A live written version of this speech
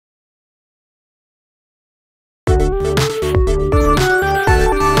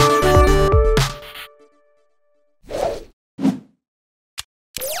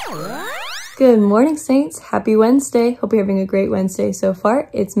Good morning, Saints. Happy Wednesday. Hope you're having a great Wednesday so far.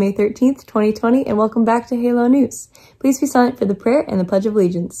 It's May 13th, 2020, and welcome back to Halo News. Please be silent for the prayer and the Pledge of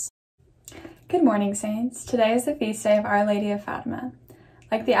Allegiance. Good morning, Saints. Today is the feast day of Our Lady of Fatima.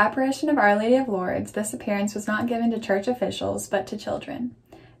 Like the apparition of Our Lady of Lourdes, this appearance was not given to church officials, but to children.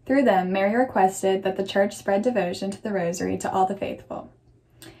 Through them, Mary requested that the church spread devotion to the Rosary to all the faithful.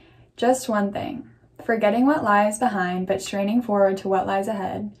 Just one thing. Forgetting what lies behind, but straining forward to what lies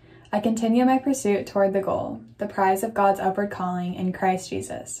ahead, I continue my pursuit toward the goal, the prize of God's upward calling in Christ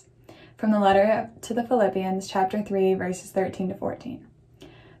Jesus. From the letter to the Philippians, chapter 3, verses 13 to 14.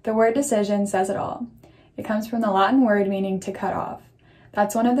 The word decision says it all. It comes from the Latin word meaning to cut off.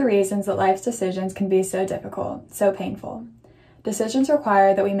 That's one of the reasons that life's decisions can be so difficult, so painful. Decisions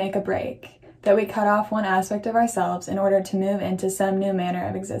require that we make a break, that we cut off one aspect of ourselves in order to move into some new manner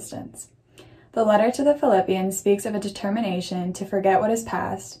of existence. The letter to the Philippians speaks of a determination to forget what is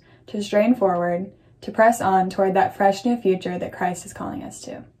past, to strain forward, to press on toward that fresh new future that Christ is calling us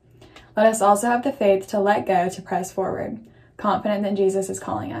to. Let us also have the faith to let go to press forward, confident that Jesus is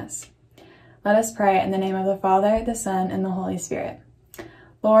calling us. Let us pray in the name of the Father, the Son, and the Holy Spirit.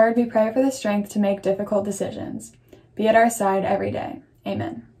 Lord, we pray for the strength to make difficult decisions. Be at our side every day.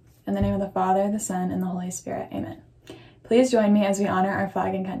 Amen. In the name of the Father, the Son, and the Holy Spirit. Amen. Please join me as we honor our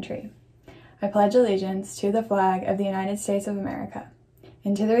flag and country. I pledge allegiance to the flag of the United States of America,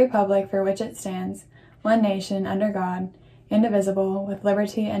 and to the republic for which it stands, one nation, under God, indivisible, with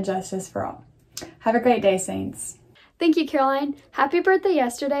liberty and justice for all. Have a great day, Saints. Thank you, Caroline. Happy birthday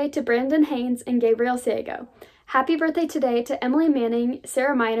yesterday to Brandon Haynes and Gabriel Sago. Happy birthday today to Emily Manning,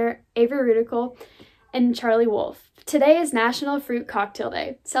 Sarah Miner, Avery Rudical, and Charlie Wolf. Today is National Fruit Cocktail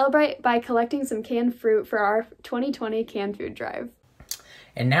Day. Celebrate by collecting some canned fruit for our 2020 canned food drive.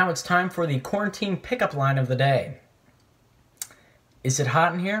 And now it's time for the quarantine pickup line of the day. Is it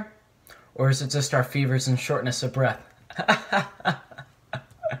hot in here? Or is it just our fevers and shortness of breath?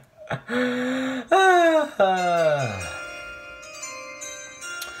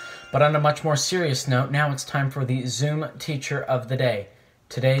 But on a much more serious note, now it's time for the Zoom Teacher of the Day.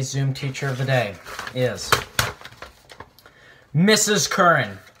 Today's Zoom Teacher of the Day is Mrs.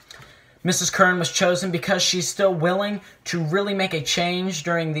 Curran. Mrs. Curran was chosen because she's still willing to really make a change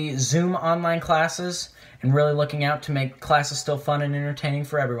during the Zoom online classes and really looking out to make classes still fun and entertaining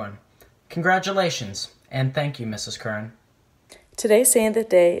for everyone. Congratulations, and thank you, Mrs. Curran. Today's saint of the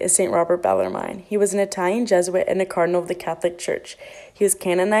day is St. Robert Bellarmine. He was an Italian Jesuit and a cardinal of the Catholic Church. He was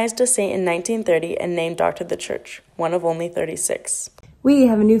canonized a saint in 1930 and named Doctor of the Church, one of only 36. We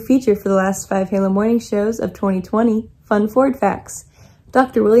have a new feature for the last 5 Halo Morning shows of 2020, Fun Ford Facts.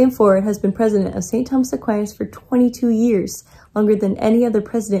 Dr. William Ford has been president of St. Thomas Aquinas for 22 years, longer than any other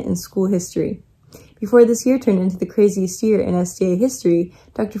president in school history. Before this year turned into the craziest year in STA history,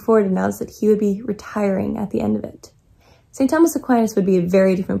 Dr. Ford announced that he would be retiring at the end of it. St. Thomas Aquinas would be a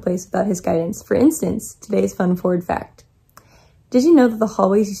very different place without his guidance. For instance, today's Fun Ford fact. Did you know that the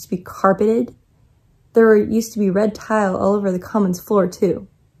hallways used to be carpeted? There used to be red tile all over the commons floor, too.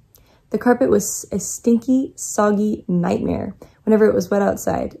 The carpet was a stinky, soggy nightmare whenever it was wet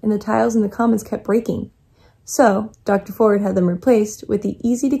outside, and the tiles in the commons kept breaking. So, Dr. Ford had them replaced with the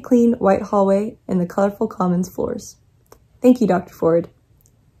easy-to-clean white hallway and the colorful commons floors. Thank you, Dr. Ford.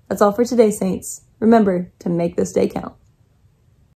 That's all for today, Saints. Remember to make this day count.